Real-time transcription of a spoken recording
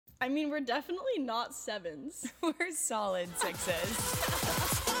I mean, we're definitely not 7s. We're solid 6s.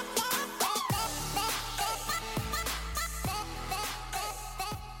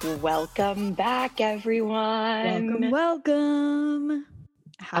 Welcome back, everyone. Welcome.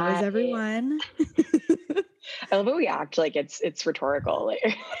 How is everyone? I love how we act like it's rhetorical. Like,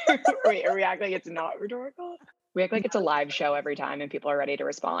 we act like it's not rhetorical. We act like it's a live show every time and people are ready to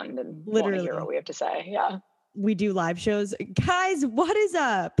respond and want to hear what we have to say. Yeah. We do live shows. Guys, what is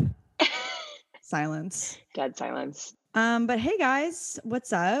up? Silence. Dead silence. But hey guys,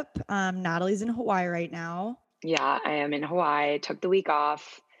 what's up? Natalie's in Hawaii right now. Yeah, I am in Hawaii. Took the week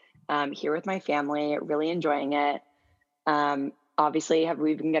off. Here with my family, really enjoying it. Obviously,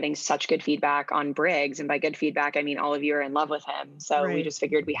 we've been getting such good feedback on Briggs, and by good feedback, I mean all of you are in love with him. So we just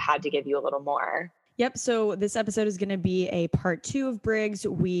figured we had to give you a little more. Yep. So this episode is going to be a part 2 of Briggs.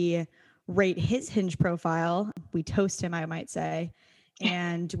 We rate his Hinge profile. We toast him, I might say,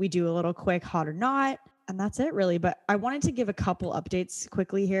 and we do a little quick hot or not. And that's it, really. But I wanted to give a couple updates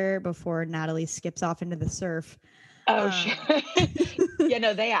quickly here before Natalie skips off into the surf. Oh, sure. Yeah,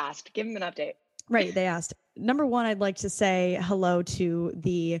 no, they asked. Give them an update. Right. They asked. Number one, I'd like to say hello to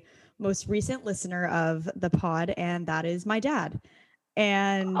the most recent listener of the pod, and that is my dad.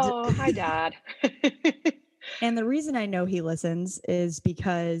 And oh, hi, Dad. And the reason I know he listens is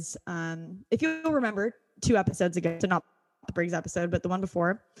because if you'll remember 2 episodes ago, so not the Briggs episode, but the one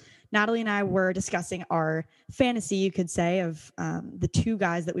before, Natalie and I were discussing our fantasy, you could say, of the 2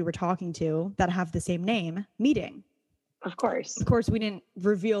 guys that we were talking to that have the same name meeting. Of course. Of course, we didn't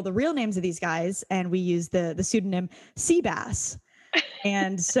reveal the real names of these guys, and we used the pseudonym Seabass.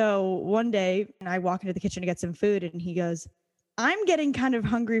 And so one day, I walk into the kitchen to get some food, and he goes, "I'm getting kind of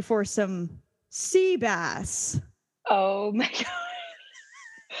hungry for some sea bass." Oh my God.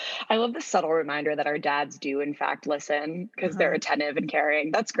 I love the subtle reminder that our dads do, in fact, listen because they're attentive and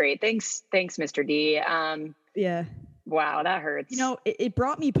caring. That's great. Thanks, Mr. D. Yeah. Wow, that hurts. You know, it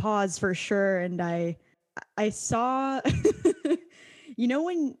brought me pause for sure. And I saw, you know,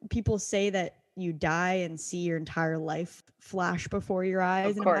 when people say that you die and see your entire life flash before your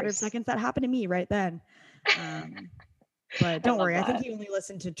eyes in a matter of seconds, that happened to me right then. But don't worry. I think he only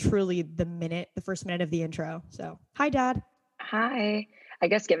listened to truly the first minute of the intro. So hi, Dad. Hi. I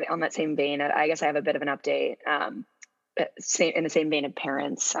guess on that same vein, I guess I have a bit of an update. In the same vein of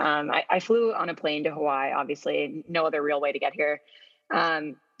parents. I flew on a plane to Hawaii, obviously, no other real way to get here.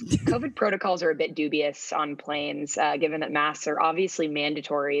 COVID protocols are a bit dubious on planes, given that masks are obviously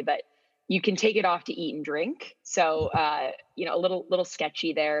mandatory, but you can take it off to eat and drink. So, a little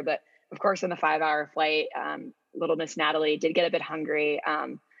sketchy there. But of course, on the 5-hour flight, little Miss Natalie did get a bit hungry.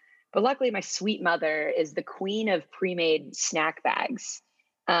 But luckily, my sweet mother is the queen of pre-made snack bags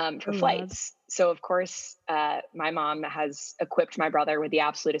for flights. So, of course, my mom has equipped my brother with the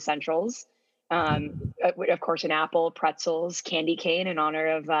absolute essentials. Of course, an apple, pretzels, candy cane in honor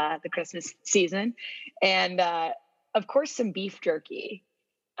of the Christmas season. And, of course, some beef jerky.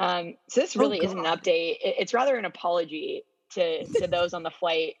 So this really isn't an update. It's rather an apology to those on the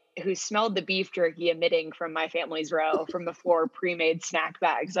flight who smelled the beef jerky emitting from my family's row from the 4 pre-made snack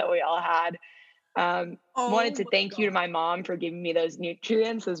bags that we all had. Wanted to thank you to my mom for giving me those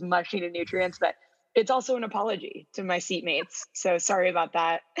nutrients, those much needed nutrients, but it's also an apology to my seatmates. So sorry about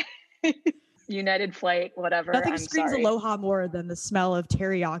that. United flight, whatever. Nothing screams aloha more than the smell of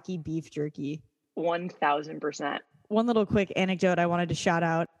teriyaki beef jerky. 1000%. One little quick anecdote I wanted to shout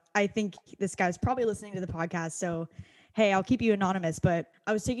out. I think this guy's probably listening to the podcast, so hey, I'll keep you anonymous, but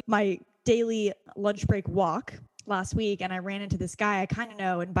I was taking my daily lunch break walk last week and I ran into this guy I kind of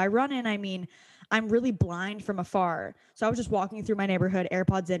know. And by run in, I mean, I'm really blind from afar. So I was just walking through my neighborhood,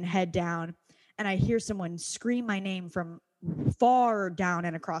 AirPods in, head down, and I hear someone scream my name from far down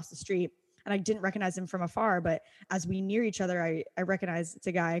and across the street. And I didn't recognize him from afar, but as we near each other, I recognize it's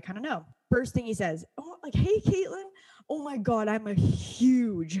a guy I kind of know. First thing he says, "Hey, Caitlin, oh my God, I'm a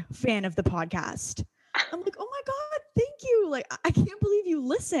huge fan of the podcast." I'm like, "Oh my God, thank you. Like, I can't believe you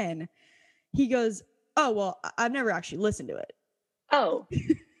listen." He goes, "Oh, well, I've never actually listened to it." Oh,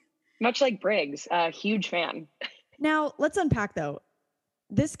 much like Briggs, a huge fan. Now, let's unpack though.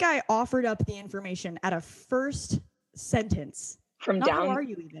 This guy offered up the information at a first sentence. From down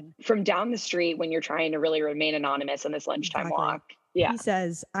the street when you're trying to really remain anonymous on this lunchtime walk. Yeah. He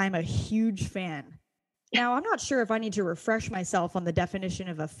says, "I'm a huge fan." Now, I'm not sure if I need to refresh myself on the definition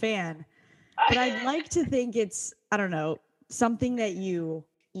of a fan, but I'd like to think it's, I don't know, something that you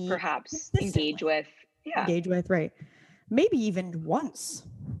perhaps engage with. Yeah. Engage with, right. Maybe even once.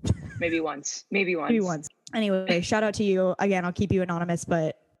 Maybe once. Anyway, shout out to you. Again, I'll keep you anonymous,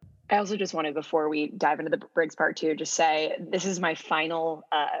 but I also just wanted, before we dive into the Briggs part two, just say this is my final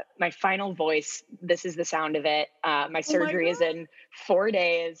voice. This is the sound of it. My surgery is in 4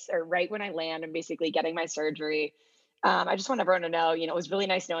 days, or right when I land. I'm basically getting my surgery. I just want everyone to know, it was really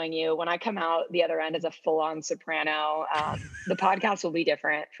nice knowing you. When I come out the other end as a full-on soprano, the podcast will be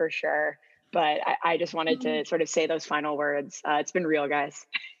different for sure. But I just wanted to sort of say those final words. It's been real, guys.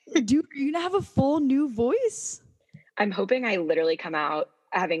 Dude, are you gonna have a full new voice? I'm hoping I literally come out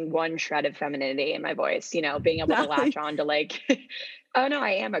having one shred of femininity in my voice, being able to latch on to like, oh no,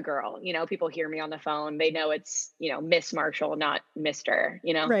 I am a girl. People hear me on the phone. They know it's, Miss Marshall, not Mr.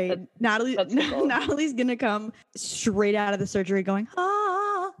 Right. Natalie's gonna come straight out of the surgery going,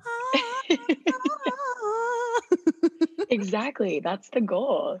 Exactly. That's the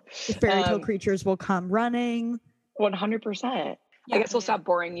goal. The fairy tale creatures will come running. 100%. I guess we'll stop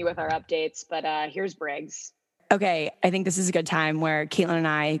boring you with our updates, but here's Briggs. Okay, I think this is a good time where Caitlin and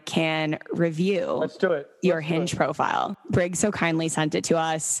I can review. Let's do it. Your Hinge profile. Briggs so kindly sent it to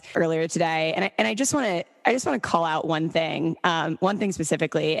us earlier today, and I just want to call out one thing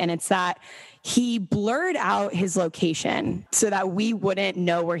specifically, and it's that he blurred out his location so that we wouldn't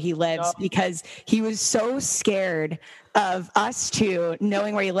know where he lives because he was so scared of us two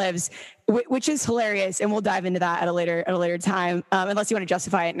knowing where he lives, which is hilarious. And we'll dive into that at a later time. Unless you want to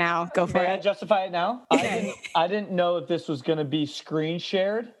justify it now, go for it. Justify it now. I didn't know if this was going to be screen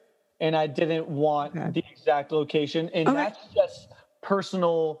shared, and I didn't want the exact location. And that's just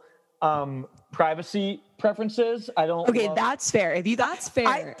personal privacy preferences. I don't. Okay, that's fair. That's fair.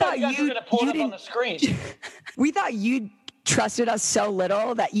 I thought you were going to pull it up on the screen. We thought you trusted us so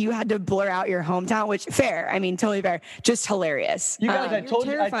little that you had to blur out your hometown, which fair. I mean, totally fair. Just hilarious. You guys, I told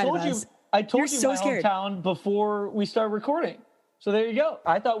you my scared. hometown before we started recording. So there you go.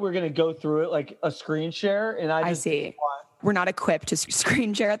 I thought we were going to go through it like a screen share, and I see. We're not equipped to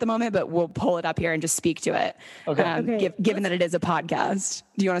screen share at the moment, but we'll pull it up here and just speak to it. Okay. Given that it is a podcast.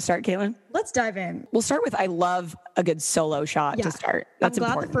 Do you want to start, Caitlin? Let's dive in. We'll start with, I love a good solo shot to start. That's I'm glad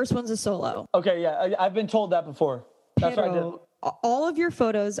important. The first one's a solo. Okay, yeah. I've been told that before. That's what I did. All of your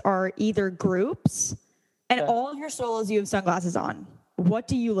photos are either groups, and all of your solos you have sunglasses on. What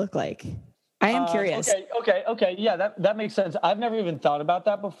do you look like? I am curious. Okay. Yeah, that makes sense. I've never even thought about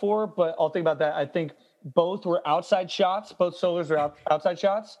that before, but I'll think about that. I think both were outside shots. Both solos were outside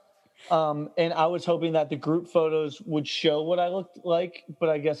shots. And I was hoping that the group photos would show what I looked like, but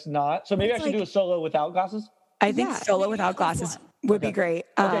I guess not. So maybe I should do a solo without glasses? I think solo without glasses would be great.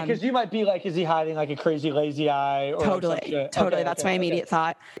 Okay, because you might be like, is he hiding like a crazy lazy eye? Or totally. That's my immediate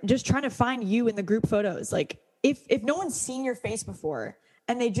thought. Just trying to find you in the group photos. Like if no one's seen your face before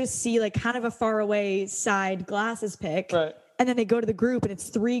and they just see like kind of a far away side glasses pic, right, and then they go to the group and it's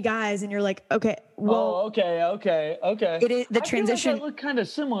 3 guys and you're like, okay, well. Okay. It is the transition. I feel like I look kind of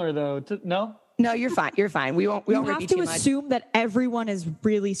similar though. No, you're fine. We won't you rip have you to too much. assume that everyone is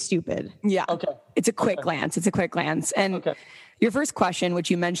really stupid. Yeah. Okay. It's a quick glance. And your first question, which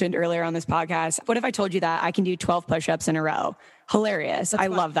you mentioned earlier on this podcast, what if I told you that I can do 12 push-ups in a row? Hilarious. I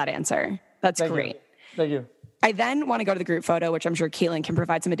love that answer. That's great. Thank you. I then want to go to the group photo, which I'm sure Keelan can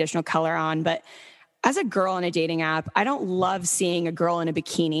provide some additional color on. But as a girl in a dating app, I don't love seeing a girl in a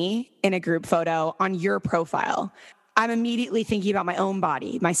bikini in a group photo on your profile. I'm immediately thinking about my own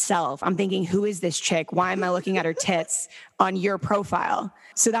body, myself. I'm thinking, who is this chick? Why am I looking at her tits on your profile?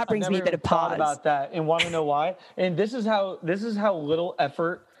 So that brings me a bit of pause. I've never thought about that and want to know why. And this is how little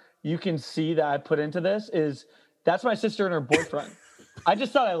effort you can see that I put into this is that's my sister and her boyfriend. I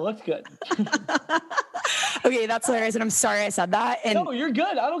just thought I looked good. Okay, that's hilarious, and I'm sorry I said that. And no, you're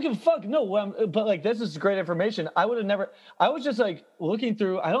good. I don't give a fuck. No, but like this is great information. I would have never. I was just like looking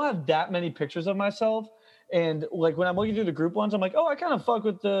through. I don't have that many pictures of myself, and like when I'm looking through the group ones, I'm like, oh, I kind of fuck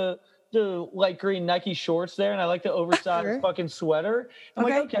with the light green Nike shorts there, and I like the oversized fucking sweater. I'm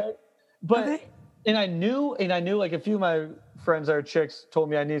like, okay, but and I knew like a few of my friends that are chicks told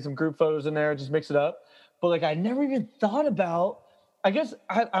me I need some group photos in there, just mix it up. But like I never even thought about. I guess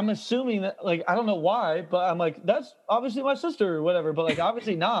I'm assuming that, like, I don't know why, but I'm like, that's obviously my sister or whatever, but like,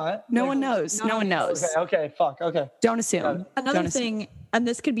 obviously not. No one knows. No one knows. Okay, fuck. Okay. Don't assume. Another thing, and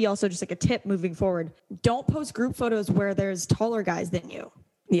this could be also just like a tip moving forward. Don't post group photos where there's taller guys than you.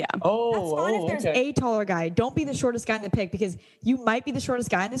 Yeah. That's fine if there's a taller guy. Don't be the shortest guy in the pic because you might be the shortest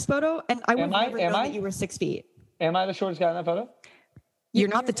guy in this photo, and I would never know that you were 6 feet. Am I the shortest guy in that photo? You're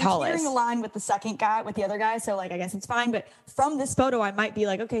not the tallest. You're sharing a line with the second guy, with the other guy, so like I guess it's fine. But from this photo, I might be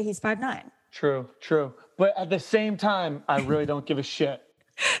like, okay, he's 5'9". True. But at the same time, I really don't give a shit.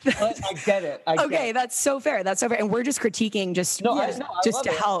 I get it. Okay, that's so fair. That's so fair. And we're just critiquing just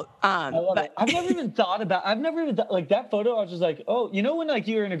to help. I love it. I've never even thought like that photo. I was just like, oh, you know when like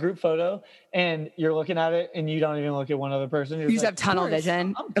you're in a group photo and you're looking at it and you don't even look at one other person. You just have tunnel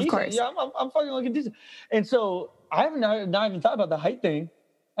vision. Of course. Yeah, I'm fucking looking decent. And so I haven't not even thought about the height thing.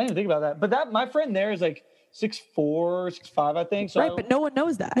 I didn't think about that. But my friend there is like 6'4", 6'5", I think. So right, but no one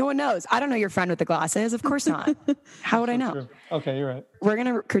knows that. No one knows. I don't know your friend with the glasses. Of course not. How would I know? True. Okay, you're right. We're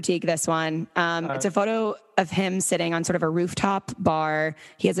going to critique this one. It's a photo of him sitting on sort of a rooftop bar.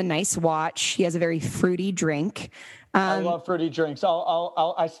 He has a nice watch. He has a very fruity drink. I love fruity drinks.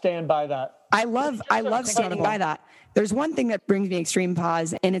 I stand by that. I love standing by that. There's one thing that brings me extreme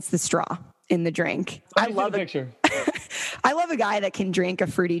pause, and it's the straw in the drink. I love the picture. I love a guy that can drink a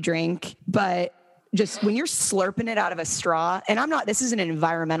fruity drink, but just when you're slurping it out of a straw, and this isn't an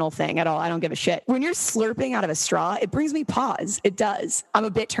environmental thing at all. I don't give a shit. When you're slurping out of a straw, it brings me pause. It does. I'm a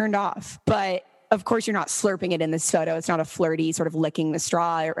bit turned off, but of course you're not slurping it in this photo. It's not a flirty sort of licking the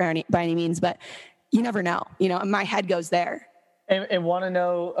straw by any means, but you never know. My head goes there. And want to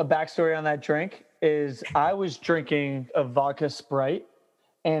know a backstory on that drink is I was drinking a vodka Sprite.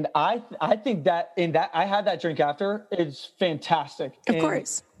 And I think that I had that drink after. It's fantastic. Of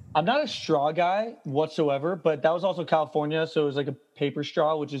course. I'm not a straw guy whatsoever, but that was also California, so it was like a paper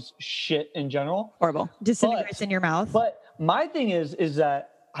straw, which is shit in general. Horrible. Disintegrates in your mouth. But my thing is that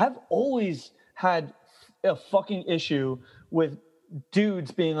I've always had a fucking issue with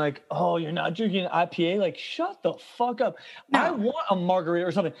dudes being like, oh, you're not drinking an IPA? Like, shut the fuck up. No. I want a margarita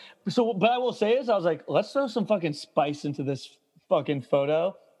or something. So, but I will say is, I was like, let's throw some fucking spice into this fucking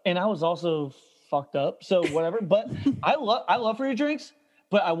photo. And I was also fucked up, so whatever. But I love fruity drinks.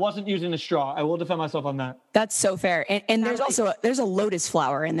 But I wasn't using a straw. I will defend myself on that. That's so fair. And there's also there's a lotus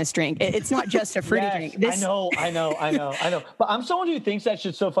flower in this drink. It's not just a fruity drink. I know. But I'm someone who thinks that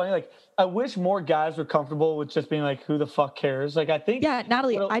shit's so funny. Like, I wish more guys were comfortable with just being like, who the fuck cares? Like, I think. Yeah,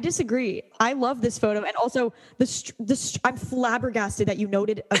 Natalie, I disagree. I love this photo. And also, I'm flabbergasted that you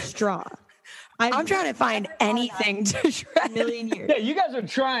noted a straw. I'm trying to find anything to shred. A million years. Yeah, you guys are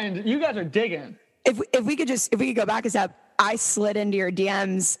trying. You guys are digging. If we could go back a step, I slid into your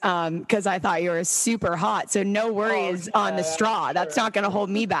DMs because I thought you were super hot. So no worries on the straw. That's not going to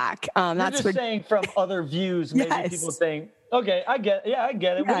hold me back. That's just saying from other views, maybe people think, okay, I get it. Yeah, I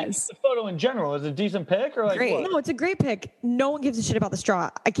get it. What do you think the photo in general? Is it a decent pic or like what? No, it's a great pic. No one gives a shit about the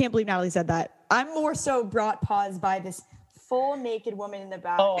straw. I can't believe Natalie said that. I'm more so brought pause by this full naked woman in the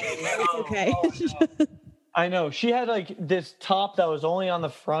back. Oh, it's okay. No. I know. She had like this top that was only on the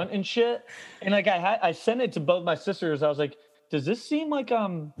front and shit. And like I sent it to both my sisters. I was like, does this seem like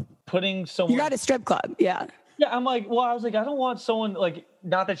I'm putting someone... You're at a strip club. Yeah. Yeah. I'm like, well, I was like, I don't want someone like,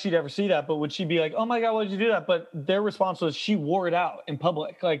 not that she'd ever see that, but would she be like, oh my God, why did you do that? But their response was she wore it out in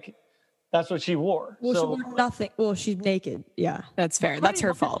public. Like, that's what she wore. Well, she wore nothing. Well, she's naked. Yeah. That's fair. That's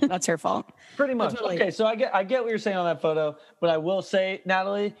her fault. That's her fault. Pretty much. Okay. So I get what you're saying on that photo, but I will say,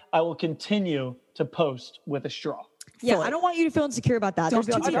 Natalie, I will continue to post with a straw. Yeah, I don't want you to feel insecure about that. There's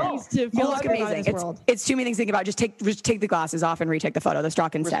too many things to feel insecure about in this world. It's too many things to think about. Just take the glasses off and retake the photo. The straw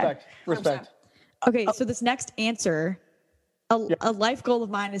can stay. Respect. Okay, so this next answer, a life goal of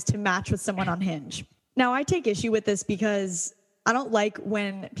mine is to match with someone on Hinge. Now, I take issue with this because I don't like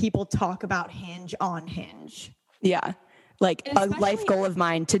when people talk about Hinge on Hinge. Yeah. Like a life goal of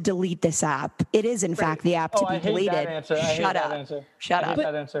mine to delete this app. It is, in fact, the app to be deleted. Shut up. Shut up.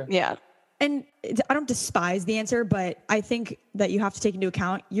 That answer. Yeah. And I don't despise the answer, but I think that you have to take into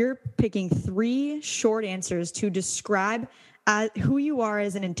account you're picking 3 short answers to describe who you are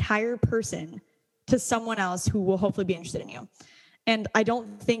as an entire person to someone else who will hopefully be interested in you. And I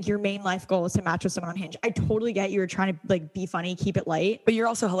don't think your main life goal is to match with someone on Hinge. I totally get you're trying to like be funny, keep it light. But you're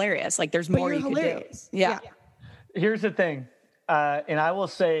also hilarious. Like there's more you could do. Yeah. Here's the thing. And I will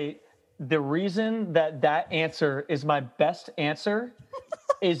say the reason that answer is my best answer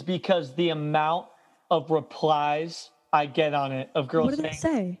is because the amount of replies I get on it of girls saying, what did it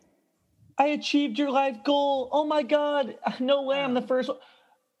say? I achieved your life goal. Oh my God. No way. I'm the first one.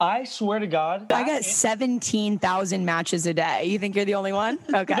 I swear to God. I get 17,000 matches a day. You think you're the only one?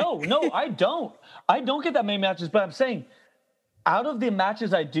 Okay. No, I don't. I don't get that many matches, but I'm saying out of the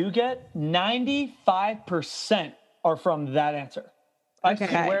matches I do get, 95% are from that answer. I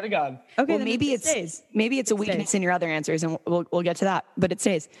swear to God. Okay, well, maybe it's a weakness in your other answers, and we'll get to that. But it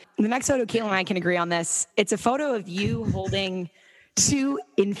stays. The next photo, Caitlin and I can agree on this. It's a photo of you holding 2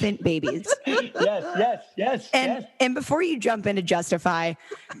 infant babies. Yes. And before you jump in to justify,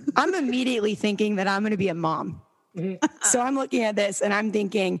 I'm immediately thinking that I'm going to be a mom. So I'm looking at this and I'm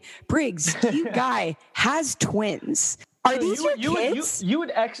thinking, Briggs, cute guy, has twins. Are these your kids? You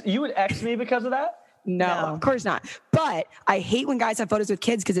would X me because of that? No, of course not. But I hate when guys have photos with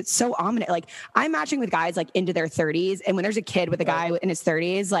kids because it's so ominous. Like I'm matching with guys like into their 30s, and when there's a kid with a guy in his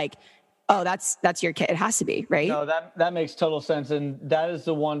 30s, like, oh, that's your kid. It has to be, right? No, that makes total sense, and that is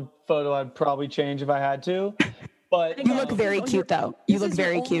the one photo I'd probably change if I had to. But you look very cute, though. You look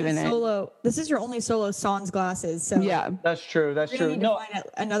very cute in it. This is your only solo sans glasses. So yeah, that's true. That's true. No, find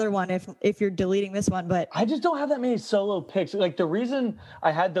another one if you're deleting this one. But I just don't have that many solo pics. Like the reason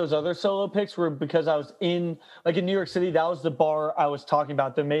I had those other solo pics were because I was in New York City. That was the bar I was talking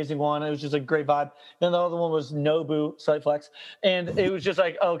about, the amazing one. It was just a great vibe. Then the other one was Nobu, slight flex, and it was just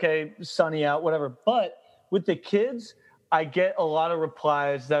like, okay, sunny out, whatever. But with the kids, I get a lot of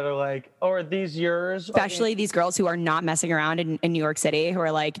replies that are like, oh, are these yours? Especially these girls who are not messing around in New York City, who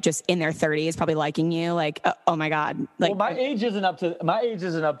are like just in their 30s, probably liking you. Like, oh my God. Like, well, my age isn't up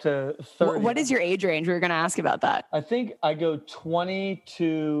to 30. What is your age range? We were going to ask about that. I think I go 20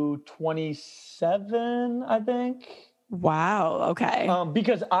 to 27, I think. Wow. Okay.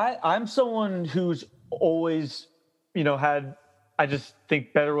 Because I'm someone who's always, had, I just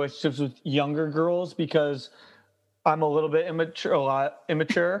think, better relationships with younger girls because I'm a little bit immature.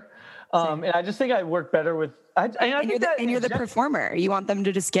 And I just think I work better with. You're the performer. You want them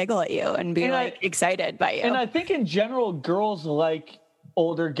to just giggle at you and be excited by you. And I think in general, girls like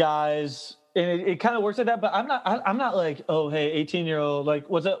older guys, and it kind of works like that. But I'm not like, oh hey, 18-year-old, like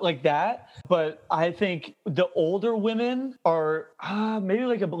was it like that? But I think the older women are maybe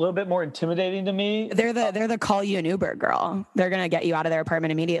like a little bit more intimidating to me. They're the call you an Uber girl. They're gonna get you out of their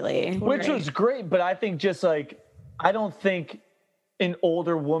apartment immediately, which was great. But I think just like. I don't think an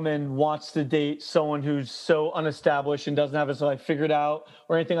older woman wants to date someone who's so unestablished and doesn't have it like figured out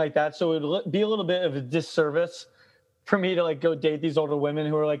or anything like that. So it would be a little bit of a disservice for me to like go date these older women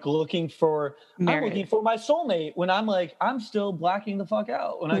who are like looking for my soulmate when I'm like, I'm still blacking the fuck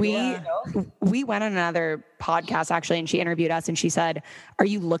out. When we went on another podcast actually, and she interviewed us and she said, are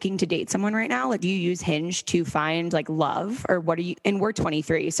you looking to date someone right now? Like, do you use Hinge to find like love, or what are you, and we're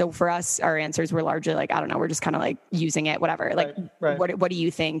 23. So for us, our answers were largely like, I don't know, we're just kind of like using it, whatever. Like, right. What do you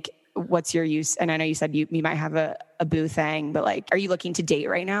think? What's your use? And I know you said you might have a boo thing, but like, are you looking to date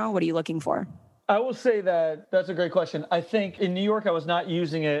right now? What are you looking for? I will say that's a great question. I think in New York, I was not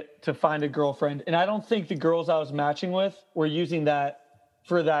using it to find a girlfriend. And I don't think the girls I was matching with were using that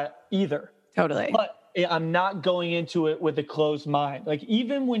for that either. Totally. But I'm not going into it with a closed mind. Like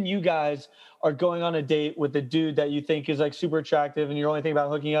even when you guys are going on a date with a dude that you think is like super attractive and you're only thinking about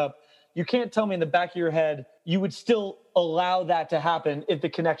hooking up, you can't tell me in the back of your head, you would still allow that to happen if the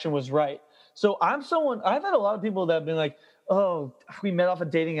connection was right. So I've had a lot of people that have been like, oh, we met off a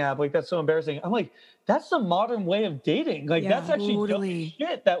dating app. Like, that's so embarrassing. I'm like, that's the modern way of dating. Like, that's actually totally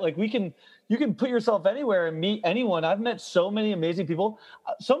shit that like you can put yourself anywhere and meet anyone. I've met so many amazing people.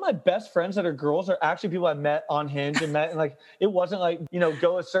 Some of my best friends that are girls are actually people I met on Hinge and met, and like, it wasn't like,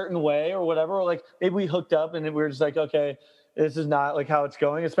 go a certain way or whatever. Or like maybe we hooked up and we were just like, okay, this is not like how it's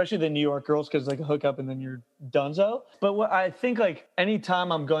going, especially the New York girls, because like a hook up and then you're donezo. But what I think, like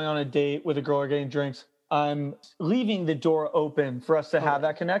anytime I'm going on a date with a girl or getting drinks, I'm leaving the door open for us to have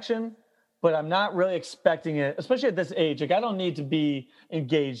that connection, but I'm not really expecting it, especially at this age. Like I don't need to be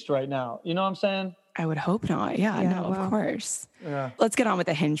engaged right now. You know what I'm saying? I would hope not. Yeah, no, of course. Yeah. Let's get on with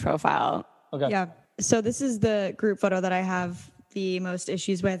the Hinge profile. Okay. Yeah. So this is the group photo that I have the most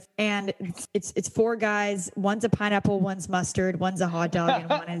issues with, and it's four guys. One's a pineapple, one's mustard, one's a hot dog,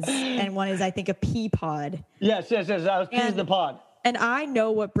 and one is I think a pea pod. Yes. I was teasing the pod. And I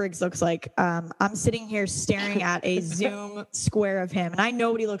know what Briggs looks like. I'm sitting here staring at a Zoom square of him, and I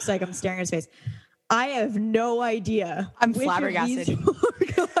know what he looks like. I'm staring at his face. I have no idea. I'm flabbergasted.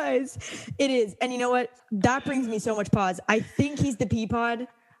 Guys, it is. And you know what? That brings me so much pause. I think he's the pea pod.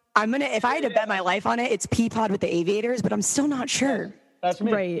 If I had to bet my life on it, it's pea pod with the aviators, but I'm still not sure. That's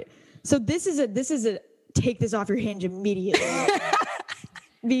me. Right. So this is a take this off your Hinge immediately.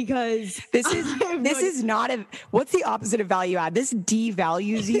 Because this is not what's the opposite of value add? This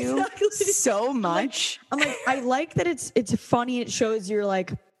devalues you so much. I'm like, I like that it's funny. It shows you're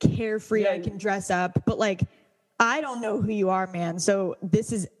like carefree. I can dress up, but like, I don't know who you are, man. So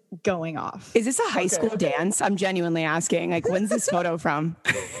this is going off. Is this a high school dance? I'm genuinely asking. Like, when's this photo from?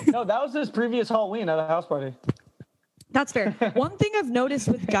 No, that was his previous Halloween at a house party. That's fair. One thing I've noticed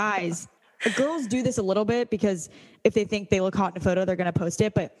with guys, girls do this a little bit because if they think they look hot in a photo, they're going to post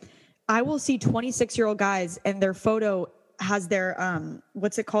it. But I will see 26-year-old guys and their photo has their,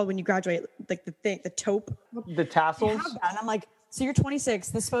 what's it called when you graduate? Like the taupe. The tassels. And I'm like, so you're 26.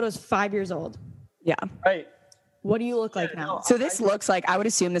 This photo is 5 years old. Yeah. Right. What do you look like now? So this looks like, I would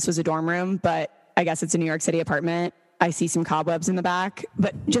assume this was a dorm room, but I guess it's a New York City apartment. I see some cobwebs in the back,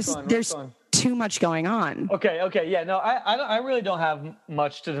 but just there's too much going on. Okay. Yeah, no, I really don't have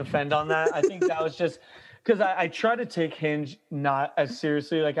much to defend on that. I think that was just because I try to take Hinge not as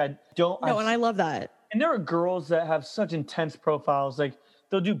seriously. Like I don't. No, and I love that. And there are girls that have such intense profiles. Like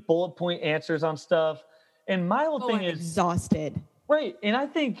they'll do bullet point answers on stuff. And my whole thing is exhausted. Right. And I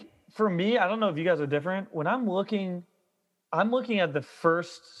think for me, I don't know if you guys are different. When I'm looking at the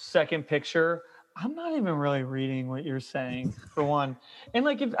first, second picture. I'm not even really reading what you're saying, for one. And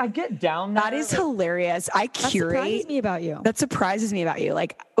like, if I get down there, that is hilarious. That surprises me about you. That surprises me about you.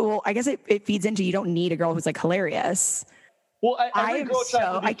 Like, well, I guess it feeds into you don't need a girl who's like hilarious. Well,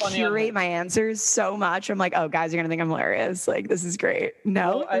 I curate my answers so much. I'm like, oh, guys are gonna think I'm hilarious. Like, this is great.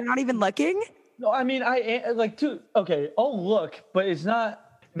 No, you're not even looking. No, I mean, I like to. Okay, I'll look, but it's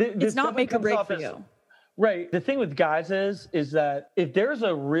not. It's not make or break for you. Right. The thing with guys is that if there's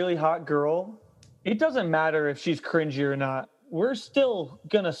a really hot girl, it doesn't matter if she's cringy or not. We're still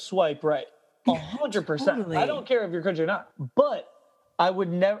gonna swipe right, 100%. Totally. I don't care if you're cringy or not. But I would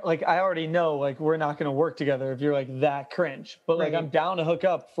never, like, I already know, like, we're not gonna work together if you're like that cringe. But like, I'm down to hook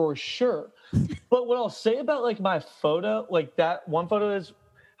up for sure. But what I'll say about like my photo, like that one photo is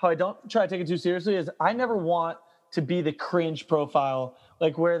how I don't try to take it too seriously. Is I never want to be the cringe profile,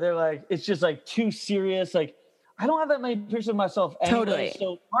 like where they're like, it's just like too serious. Like, I don't have that many pictures of myself anyway. Totally.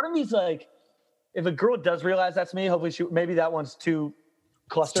 So part of me is like, if a girl does realize that's me, hopefully maybe that one's too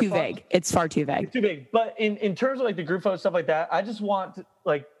clusterfuck. It's too vague. It's far too vague. It's too big. But in terms of like the group photo stuff like that, I just want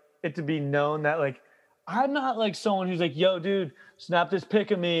like it to be known that like I'm not like someone who's like, yo, dude, snap this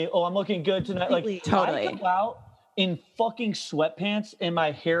pic of me. Oh, I'm looking good tonight. Like totally. I go out in fucking sweatpants and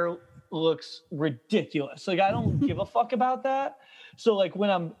my hair looks ridiculous. Like I don't give a fuck about that. So like when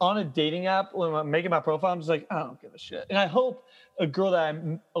I'm on a dating app, when I'm making my profile, I'm just like, I don't give a shit. And I hope a girl that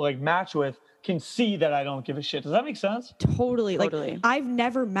I'm like match with can see that I don't give a shit. Does that make sense? Totally. Like I've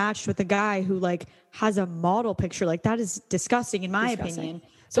never matched with a guy who like has a model picture. Like that is disgusting in my opinion.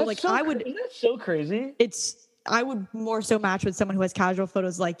 So That's like isn't that so crazy? I would more so match with someone who has casual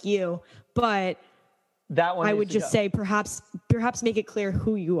photos like you, but that one I would just say perhaps make it clear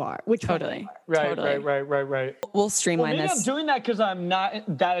who you are. Which totally. Right. We'll streamline maybe this. I'm doing that because I'm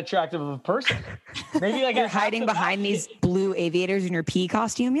not that attractive of a person. Maybe like you're hiding behind these blue aviators in your pea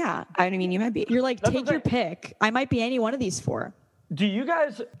costume. Yeah, I mean, you might be. You're like, take your pick. I might be any one of these four. Do you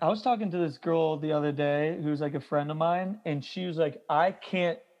guys? I was talking to this girl the other day who's like a friend of mine, and she was like, I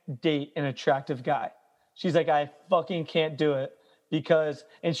can't date an attractive guy. She's like, I fucking can't do it. Because,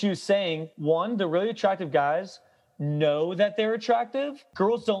 and she was saying, one, the really attractive guys know that they're attractive.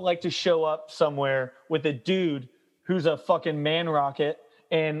 Girls don't like to show up somewhere with a dude who's a fucking man rocket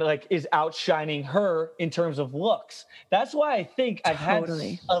and like is outshining her in terms of looks. That's why I think I've had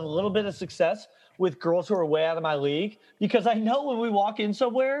a little bit of success with girls who are way out of my league, because I know when we walk in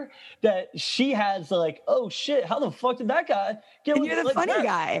somewhere that she has like, oh shit, how the fuck did that guy get? And you're the funny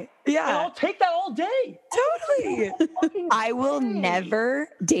guy. Yeah. And I'll take that all day. Totally. I will never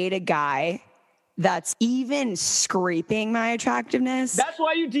date a guy that's even scraping my attractiveness. That's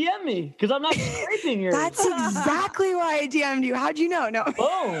why you DM me, because I'm not scraping yours. That's exactly why I DM'd you. How'd you know? No.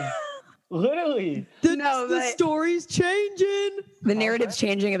 Oh. Literally. The story's changing. The narrative's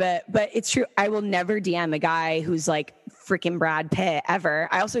changing a bit, but it's true. I will never DM a guy who's like freaking Brad Pitt ever.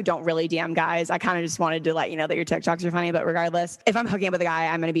 I also don't really DM guys. I kind of just wanted to let you know that your TikToks are funny, but regardless, if I'm hooking up with a guy,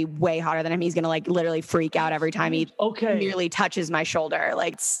 I'm going to be way hotter than him. He's going to like literally freak out every time he nearly touches my shoulder.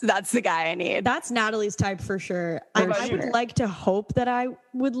 Like that's the guy I need. That's Natalie's type for sure. I would like to hope that I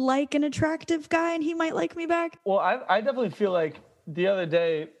would like an attractive guy and he might like me back. Well, I definitely feel like the other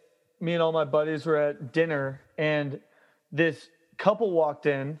day, me and all my buddies were at dinner and this couple walked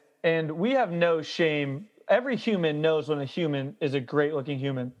in, and we have no shame. Every human knows when a human is a great looking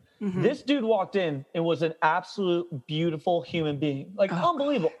human. Mm-hmm. This dude walked in and was an absolute beautiful human being, like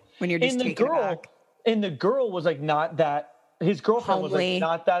unbelievable. When you're just taking it back. And the girl was like not that, his girlfriend was like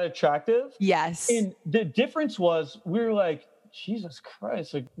not that attractive. Yes. And the difference was we were like, Jesus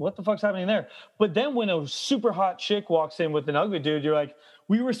Christ, like what the fuck's happening there? But then when a super hot chick walks in with an ugly dude, you're like,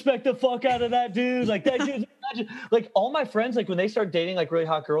 we respect the fuck out of that dude. Like that dude's like all my friends, like when they start dating like really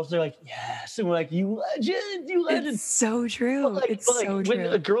hot girls, they're like, yes. And we're like, you legend. It's so true. But so true. When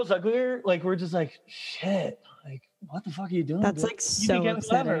a girl's uglier, like we're just like, shit. Like, what the fuck are you doing? That's dude? like You so can get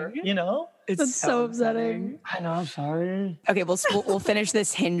whatever, upsetting. you know? That's so upsetting. I know. I'm sorry. Okay, we'll finish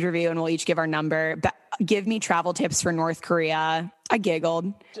this Hinge review and we'll each give our number. But give me travel tips for North Korea. I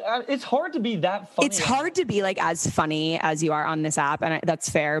giggled. It's hard to be that funny. It's hard to be like as funny as you are on this app, and that's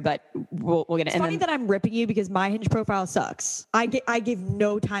fair. But we'll get it. It's funny that I'm ripping you because my Hinge profile sucks. I give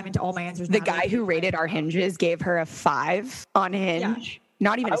no time into all my answers. The guy who rated our Hinges gave her a 5 on Hinge. Yeah.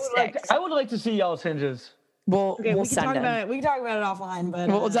 Not even a 6. I would like to see y'all's Hinges. We'll we can send talk him. about it. We can talk about it offline, but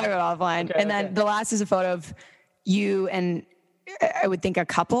we'll talk about it offline. Okay, and then the last is a photo of you and I would think a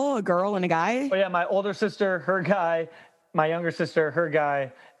couple, a girl and a guy. Oh yeah, my older sister, her guy, my younger sister, her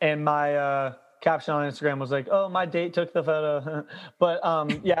guy, and my caption on Instagram was like, "Oh, my date took the photo." But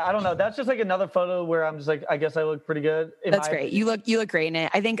yeah, I don't know. That's just like another photo where I'm just like, I guess I look pretty good. That's great. You look great in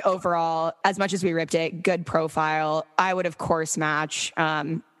it. I think overall, as much as we ripped it, good profile. I would of course match.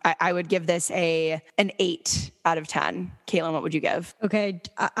 I would give this an 8 out of 10. Caitlin, what would you give? Okay,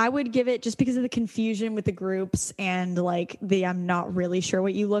 I would give it just because of the confusion with the groups and like I'm not really sure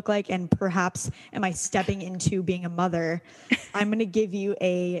what you look like and perhaps am I stepping into being a mother. I'm going to give you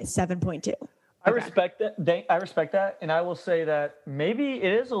a 7.2. I respect that. I respect that. And I will say that maybe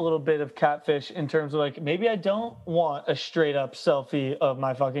it is a little bit of catfish in terms of like, maybe I don't want a straight up selfie of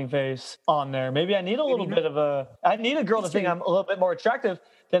my fucking face on there. Maybe I need a little bit of I need a girl to think I'm a little bit more attractive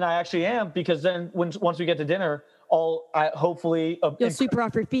than I actually am, because then once we get to dinner, hopefully you'll super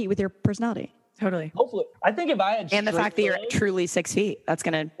off your feet with your personality. Totally. Hopefully. I think if I had and the fact that you're truly 6 feet, that's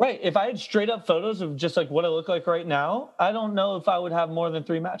going to... Right. If I had straight up photos of just like what I look like right now, I don't know if I would have more than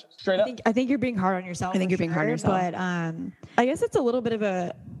 3 matches. Straight up. I think you're being hard on yourself. I think you're being hard on yourself. But I guess it's a little bit of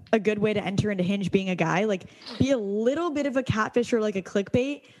a good way to enter into Hinge being a guy. Like, be a little bit of a catfish or like a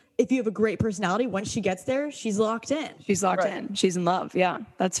clickbait. If you have a great personality, once she gets there, she's locked in. She's locked in. She's in love. Yeah,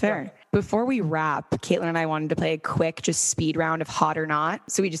 that's fair. Yeah. Before we wrap, Caitlin and I wanted to play a quick just speed round of hot or not.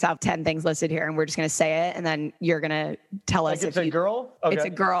 So we just have 10 things listed here and we're just going to say it. And then you're going to tell us if it's a girl. Okay. It's a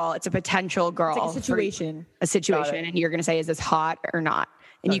girl. It's a potential girl. It's like a situation. A situation. And you're going to say, is this hot or not?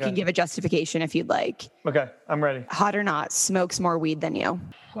 And you can give a justification if you'd like. Okay, I'm ready. Hot or not, smokes more weed than you.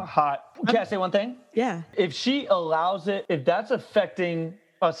 Hot. Can I say one thing? Yeah. If she allows it, if that's affecting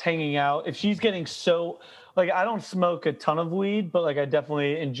us hanging out, if she's getting so, like, I don't smoke a ton of weed, but like I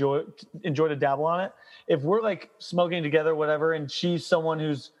definitely enjoy to dabble on it. If we're like smoking together, whatever, and she's someone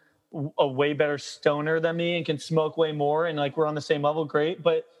who's a way better stoner than me and can smoke way more, and like we're on the same level, great.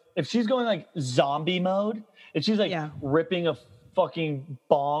 But if she's going like zombie mode, if she's like ripping a fucking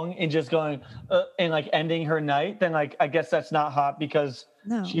bong and just going and like ending her night, then like I guess that's not hot because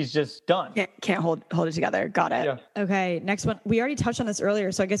she's just done. Can't hold it together. Got it. Yeah. Okay, next one. We already touched on this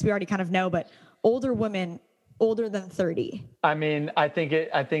earlier, so I guess we already kind of know, but older women older than 30. I mean, I think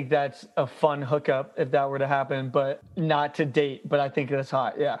that's a fun hookup if that were to happen, but not to date, but I think that's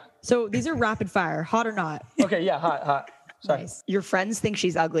hot. Yeah. So these are rapid fire, hot or not? Okay, yeah, hot. Sorry. Nice. Your friends think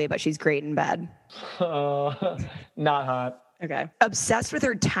she's ugly, but she's great in bed. Not hot. Okay. Obsessed with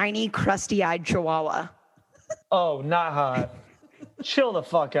her tiny, crusty-eyed chihuahua. Oh, not hot. Chill the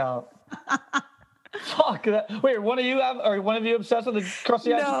fuck out. Fuck that. Wait, one of you obsessed with the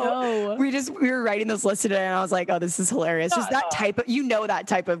crusty eyed? No. We were writing this list today and I was like, oh, this is hilarious. Just that type of, that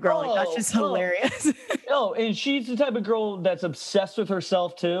type of girl. Like, that's just hilarious. No, and she's the type of girl that's obsessed with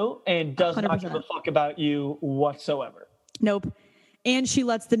herself too and does 100%. Not give a fuck about you whatsoever. Nope. And she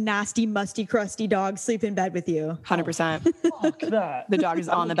lets the nasty, musty, crusty dog sleep in bed with you. 100%. Fuck that. The dog is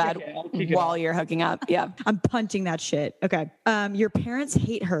on the bed while you're hooking up. Yeah. I'm punching that shit. Okay. Your parents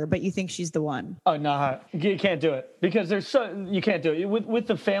hate her, but you think she's the one. Oh, no. You can't do it because you can't do it. With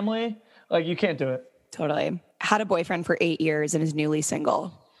the family, like you can't do it. Totally. Had a boyfriend for 8 years and is newly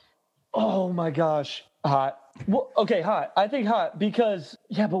single. Oh my gosh. Hot. Well, okay, hot. I think hot because,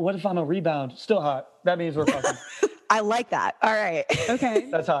 but what if I'm a rebound? Still hot. That means we're fucking. I like that. All right. Okay.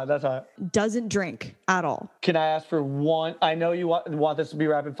 That's hot. Doesn't drink at all. Can I ask for one? I know you want this to be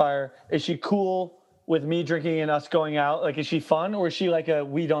rapid fire. Is she cool with me drinking and us going out? Like, is she fun or is she like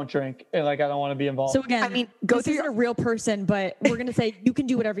we don't drink and like I don't want to be involved? So again, I mean, this isn't a real person, but we're gonna say you can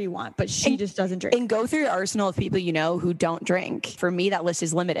do whatever you want, but she just doesn't drink. And go through your arsenal of people you know who don't drink. For me, that list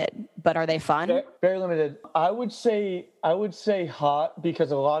is limited. But are they fun? Very, very limited. I would say hot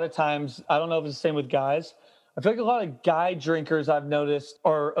because a lot of times I don't know if it's the same with guys. I feel like a lot of guy drinkers I've noticed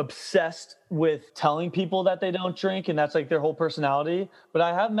are obsessed with telling people that they don't drink, and that's like their whole personality. But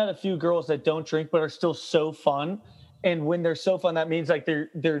I have met a few girls that don't drink but are still so fun. And when they're so fun, that means like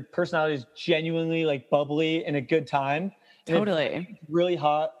their personality is genuinely like bubbly and a good time. And totally. It's really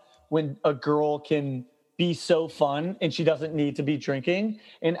hot when a girl can be so fun and she doesn't need to be drinking.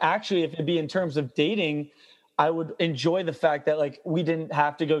 And actually, if it be in terms of dating, I would enjoy the fact that like we didn't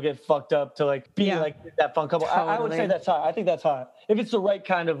have to go get fucked up to like be like that fun couple. I would say that's hot. I think that's hot if it's the right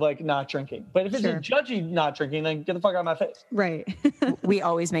kind of like not drinking. But if it's a judgy not drinking, then get the fuck out of my face. Right. We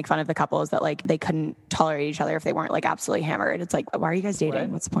always make fun of the couples that like they couldn't tolerate each other if they weren't like absolutely hammered. It's like, why are you guys dating? Right.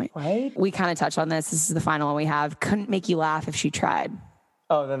 What's the point? Right. We kind of touched on this. This is the final one we have. Couldn't make you laugh if she tried.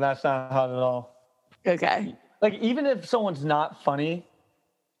 Oh, then that's not hot at all. Okay. Like even if someone's not funny,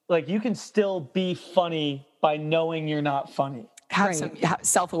 like you can still be funny by knowing you're not funny. Have some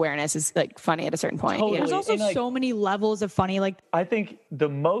self-awareness is like funny at a certain point. Totally. There's also so many levels of funny. Like I think the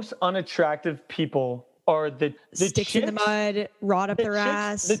most unattractive people are the sticks chicks, in the mud, rod up their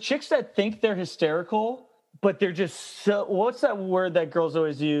ass. The chicks that think they're hysterical, but they're just so. What's that word that girls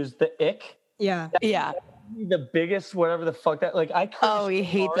always use? The ick. Yeah. Yeah. The biggest whatever the fuck that like I we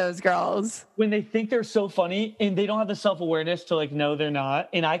hate those girls when they think they're so funny and they don't have the self-awareness to like know they're not,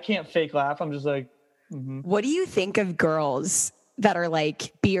 and I can't fake laugh. I'm just like What do you think of girls that are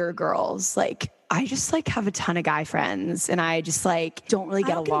like beer girls? Like I just like have a ton of guy friends and I just like don't really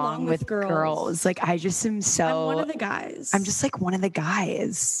get along with girls. Like I just am I'm one of the guys. I'm just like one of the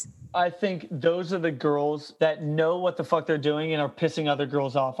guys. I think those are the girls that know what the fuck they're doing and are pissing other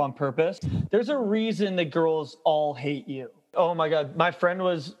girls off on purpose. There's a reason that girls all hate you. Oh my God. My friend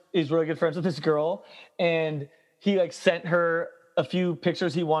is really good friends with this girl, and he like sent her a few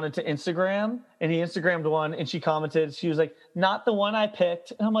pictures he wanted to Instagram, and he Instagrammed one and she commented, she was like, not the one I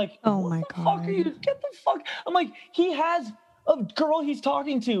picked. And I'm like, oh my God. Fuck are you? Get the fuck. I'm like, he has a girl he's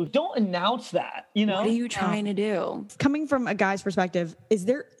talking to. Don't announce that, you know? What are you trying to do? Coming from a guy's perspective, is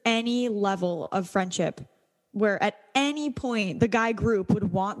there any level of friendship where at any point the guy group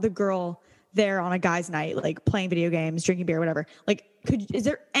would want the girl there on a guy's night, like playing video games, drinking beer, whatever? Like, is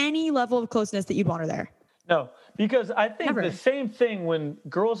there any level of closeness that you'd want her there? No, because I think Never. the same thing when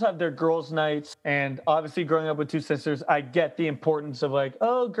girls have their girls' nights, and obviously growing up with two sisters, I get the importance of like,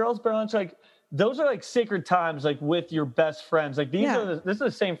 oh, girls' brunch, like, those are like sacred times, like with your best friends. Like this is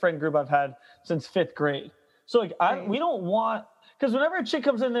the same friend group I've had since 5th grade. So like we don't want, because whenever a chick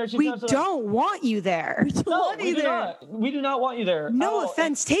comes in there, we don't want you there. We do not want you there. No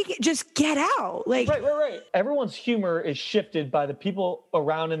offense, take it. Just get out. Like right. Everyone's humor is shifted by the people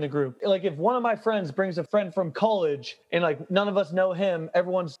around in the group. Like if one of my friends brings a friend from college and like none of us know him,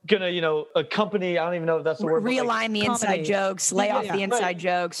 everyone's gonna accompany. I don't even know if that's the word. Realign the inside jokes, lay off the inside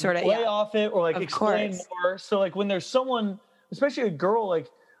jokes, sort of lay off it, or like explain more. So like when there's someone, especially a girl, like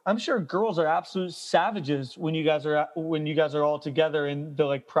I'm sure girls are absolute savages when you guys are all together in the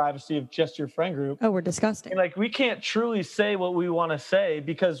like privacy of just your friend group. Oh, we're disgusting. And like we can't truly say what we want to say,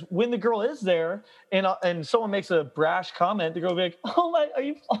 because when the girl is there and someone makes a brash comment, the girl will be like, "Oh my, are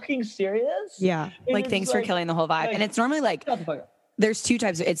you fucking serious?" Yeah, and like thanks for killing the whole vibe. And it's normally like there's two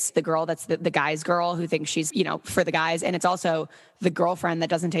types. It's the girl that's the guy's girl who thinks she's for the guys, and it's also the girlfriend that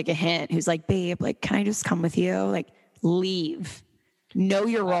doesn't take a hint, who's like, "Babe, like can I just come with you? Like leave." Know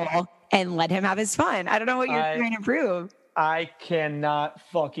your role and let him have his fun. I don't know what you're trying to prove. I cannot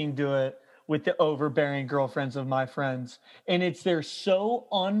fucking do it with the overbearing girlfriends of my friends. And they're so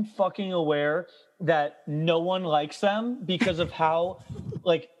unfucking aware that no one likes them because of how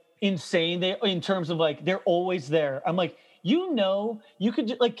like insane they, in terms of like, they're always there. I'm like, you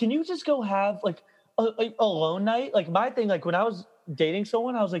could like, can you just go have like a alone night? Like my thing, like when I was dating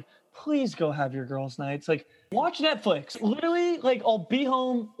someone, I was like, please go have your girls' nights. Like watch Netflix. Literally, like I'll be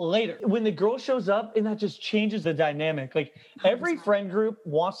home later. When the girl shows up, and that just changes the dynamic. Like every friend group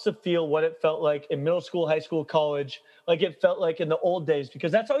wants to feel what it felt like in middle school, high school, college, like it felt like in the old days,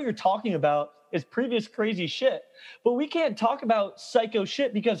 because that's all you're talking about is previous crazy shit. But we can't talk about psycho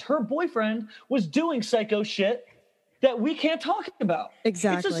shit because her boyfriend was doing psycho shit that we can't talk about.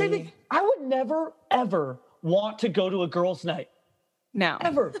 Exactly. It's the same thing. I would never, ever want to go to a girl's night. No.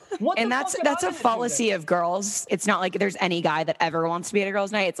 Ever. And that's a fallacy of girls. It's not like there's any guy that ever wants to be at a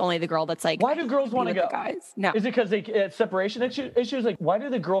girl's night. It's only the girl that's like, why do girls want to go? Guys? No. Is it because they separation issues? Like, why do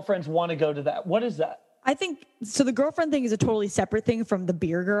the girlfriends want to go to that? What is that? I think so. The girlfriend thing is a totally separate thing from the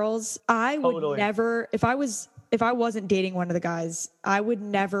beer girls. I would never, if I wasn't dating one of the guys, I would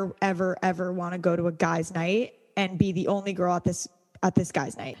never, ever, ever want to go to a guy's night and be the only girl at this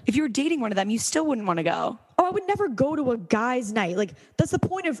guy's night. If you were dating one of them, you still wouldn't want to go. Oh, I would never go to a guy's night. Like that's the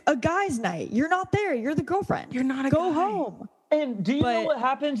point of a guy's night. You're not there. You're the girlfriend. You're not a go guy. home. And do you know what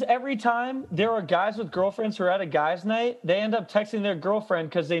happens every time there are guys with girlfriends who are at a guy's night? They end up texting their girlfriend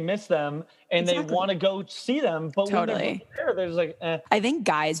because they miss them and they want to go see them. But when they're there, just like, eh. I think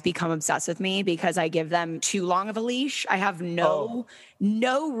guys become obsessed with me because I give them too long of a leash. I have no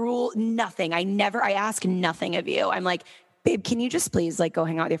rule, nothing. I ask nothing of you. I'm like, babe, can you just please like go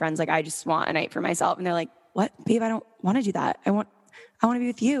hang out with your friends? Like, I just want a night for myself. And they're like, what, babe? I don't want to do that. I want to be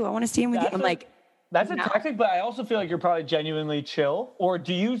with you. I want to stay in with you. I'm like, that's a no. tactic, but I also feel like you're probably genuinely chill. Or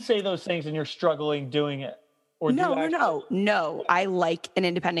do you say those things and you're struggling doing it? Or No. I like an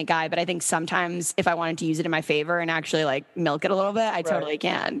independent guy, but I think sometimes if I wanted to use it in my favor and actually like milk it a little bit, I totally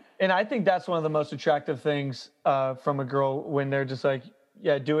can. And I think that's one of the most attractive things from a girl when they're just like,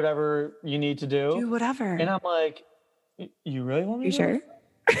 yeah, do whatever you need to do. Do whatever. And I'm like, you really want me to do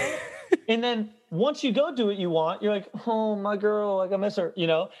sure? And then once you go do what you want, you're like, oh, my girl, like I miss her, you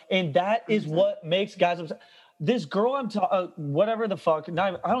know? And that is what makes guys upset. This girl I'm talking, whatever the fuck,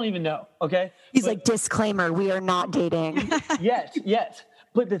 I don't even know, okay? He's like, disclaimer, we are not dating. Yes.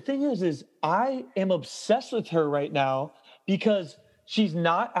 But the thing is I am obsessed with her right now because she's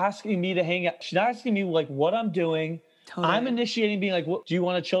not asking me to hang out. She's not asking me like what I'm doing. Totally. I'm initiating being like, do you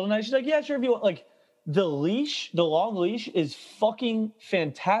want to chill tonight? She's like, yeah, sure, if you want. Like, the long leash is fucking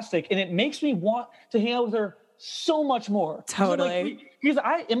fantastic. And it makes me want to hang out with her so much more. Totally. Because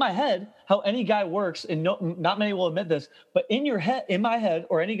in my head, how any guy works, and not many will admit this, but in my head,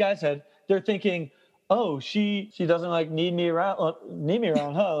 or any guy's head, they're thinking, oh, she doesn't like need me around,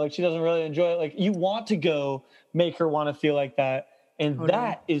 huh? Like she doesn't really enjoy it. Like you want to go make her want to feel like that. And totally.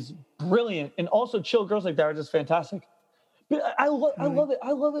 That is brilliant. And also chill girls like that are just fantastic. But I love it.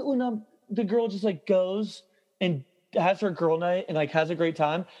 I love it when the girl just like goes and has her girl night and like has a great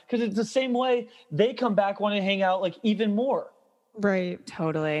time. Cause it's the same way they come back wanting to hang out like even more. Right.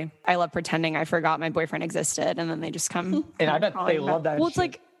 Totally. I love pretending I forgot my boyfriend existed and then they just come. And I bet they love that. Well, shit. It's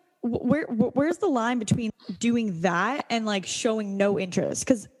like, where's the line between doing that and like showing no interest?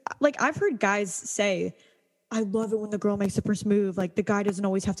 Cause like I've heard guys say, I love it when the girl makes the first move. Like the guy doesn't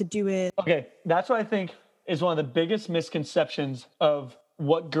always have to do it. Okay. That's what I think is one of the biggest misconceptions of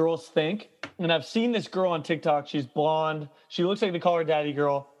what girls think. And I've seen this girl on TikTok. She's blonde. She looks like the Call Her Daddy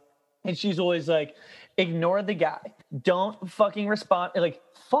girl. And she's always like, ignore the guy. Don't fucking respond. Like,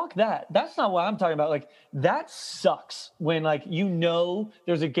 fuck that. That's not what I'm talking about. Like, that sucks when, like, you know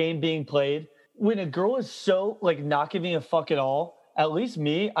there's a game being played. When a girl is so, like, not giving a fuck at all, at least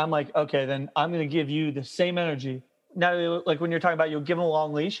me, I'm like, okay, then I'm going to give you the same energy. Now, like, when you're talking about you'll give him a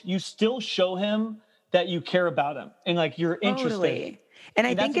long leash, you still show him that you care about him and, like, you're interested. Totally. And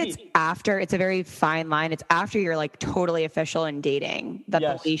I think it's a very fine line. It's after you're like totally official in dating that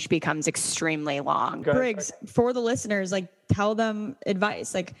the leash becomes extremely long. Briggs, for the listeners, like tell them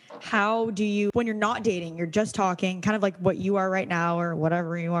advice. Like how do you, when you're not dating, you're just talking, kind of like what you are right now or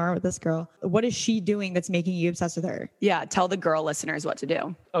whatever you are with this girl. What is she doing that's making you obsessed with her? Yeah. Tell the girl listeners what to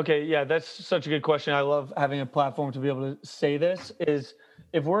do. Okay. Yeah. That's such a good question. I love having a platform to be able to say this is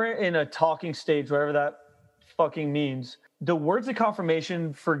if we're in a talking stage, whatever that fucking means, the words of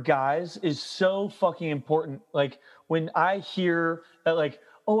confirmation for guys is so fucking important. Like when I hear that like,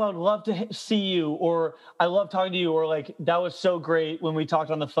 oh, I would love to see you, or I love talking to you, or like, that was so great when we talked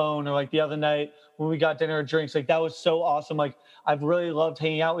on the phone, or like the other night when we got dinner or drinks, like that was so awesome. Like I've really loved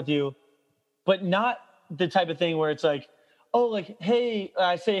hanging out with you, but not the type of thing where it's like, oh, like, hey,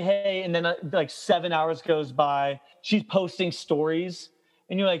 I say, hey. And then like 7 hours goes by, she's posting stories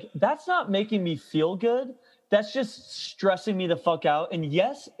and you're like, that's not making me feel good. That's just stressing me the fuck out. And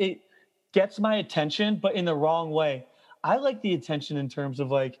yes, it gets my attention, but in the wrong way. I like the attention in terms of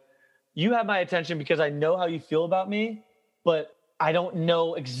like, you have my attention because I know how you feel about me, but I don't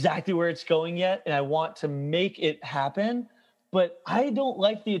know exactly where it's going yet. And I want to make it happen. But I don't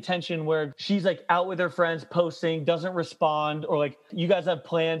like the attention where she's like out with her friends posting, doesn't respond, or like you guys have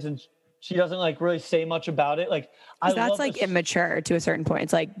plans and she doesn't like really say much about it. Like that's like immature to a certain point.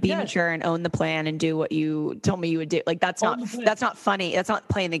 It's like be mature and own the plan and do what you told me you would do. Like that's not funny. That's not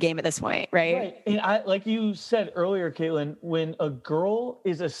playing the game at this point, right? Right. And I like you said earlier, Caitlin, when a girl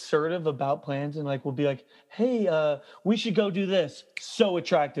is assertive about plans and like will be like, hey, we should go do this. So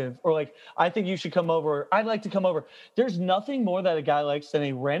attractive. Or like, I think you should come over. I'd like to come over. There's nothing more that a guy likes than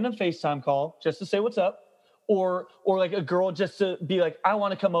a random FaceTime call just to say what's up. Or like a girl just to be like, I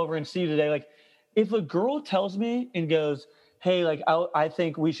want to come over and see you today. Like if a girl tells me and goes, hey, like I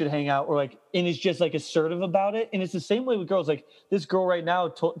think we should hang out, or like, and is just like assertive about it. And it's the same way with girls. Like this girl right now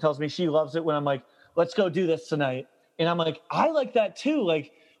tells me she loves it when I'm like, let's go do this tonight. And I'm like, I like that too.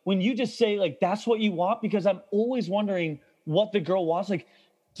 Like when you just say like, that's what you want, because I'm always wondering what the girl wants. Like,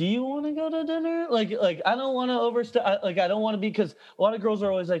 do you want to go to dinner? Like I don't want to overstep. Like I don't want to be, because a lot of girls are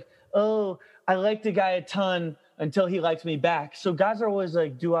always like, oh, I liked the guy a ton until he liked me back. So guys are always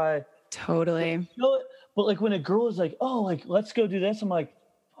like, do I totally know it? But like when a girl is like, oh, like, let's go do this. I'm like,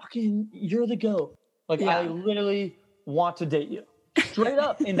 fucking, you're the GOAT. Like I literally want to date you straight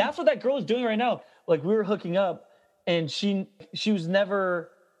up. And that's what that girl is doing right now. Like we were hooking up and she was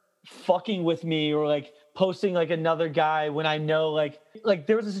never fucking with me or like posting like another guy when I know like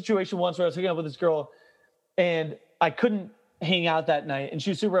there was a situation once where I was hooking up with this girl and I couldn't hang out that night and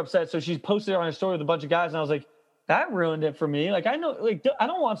she was super upset. So she posted it on her story with a bunch of guys and I was like, that ruined it for me. Like I know, like I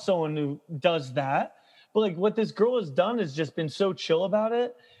don't want someone who does that. But like what this girl has done has just been so chill about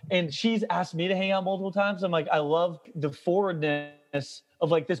it. And she's asked me to hang out multiple times. I'm like, I love the forwardness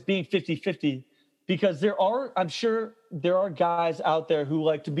of like this being 50-50 because I'm sure there are guys out there who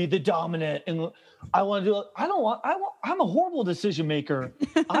like to be the dominant and I want to do, I'm a horrible decision maker.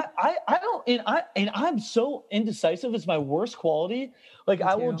 I'm so indecisive. It's my worst quality. Like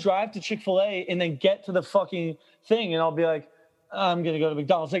I will drive to Chick-fil-A and then get to the fucking thing and I'll be like, I'm going to go to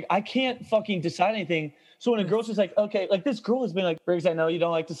McDonald's. Like, I can't fucking decide anything. So when a girl's just like, okay, like this girl has been like, Briggs, I know you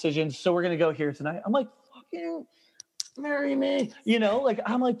don't like decisions, so we're going to go here tonight. I'm like, fucking marry me. You know, like,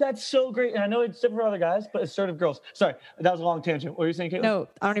 I'm like, that's so great. And I know it's different for other guys, but assertive girls. Sorry, that was a long tangent. What were you saying, Caitlin? No,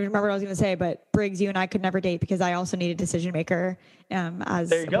 I don't even remember what I was going to say, but Briggs, you and I could never date because I also need a decision maker as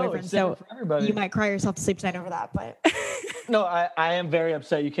there you a go. boyfriend. It's so for everybody. You might cry yourself to sleep tonight over that, but. No, I am very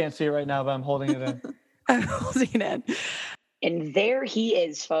upset. You can't see it right now, but I'm holding it in. I'm holding it in. And there he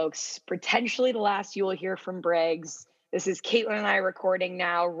is, folks. Potentially the last you will hear from Briggs. This is Caitlin and I recording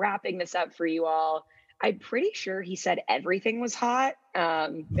now, wrapping this up for you all. I'm pretty sure he said everything was hot,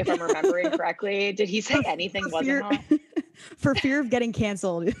 if I'm remembering correctly. Did he say anything wasn't hot? For fear of getting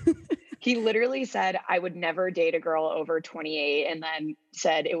canceled. He literally said, I would never date a girl over 28, and then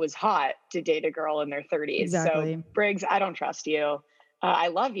said it was hot to date a girl in their 30s. Exactly. So, Briggs, I don't trust you. I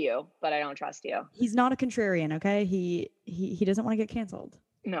love you, but I don't trust you. He's not a contrarian, okay? He doesn't want to get canceled.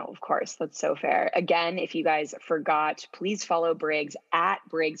 No, of course. That's so fair. Again, if you guys forgot, please follow Briggs at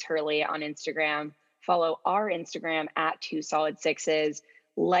Briggs Hurley on Instagram. Follow our Instagram at 2solid6s.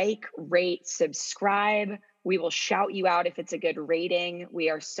 Like, rate, subscribe. We will shout you out if it's a good rating.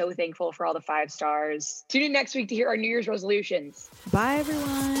 We are so thankful for all the 5 stars. Tune in next week to hear our New Year's resolutions. Bye,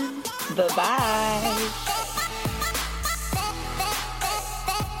 everyone. Bye-bye.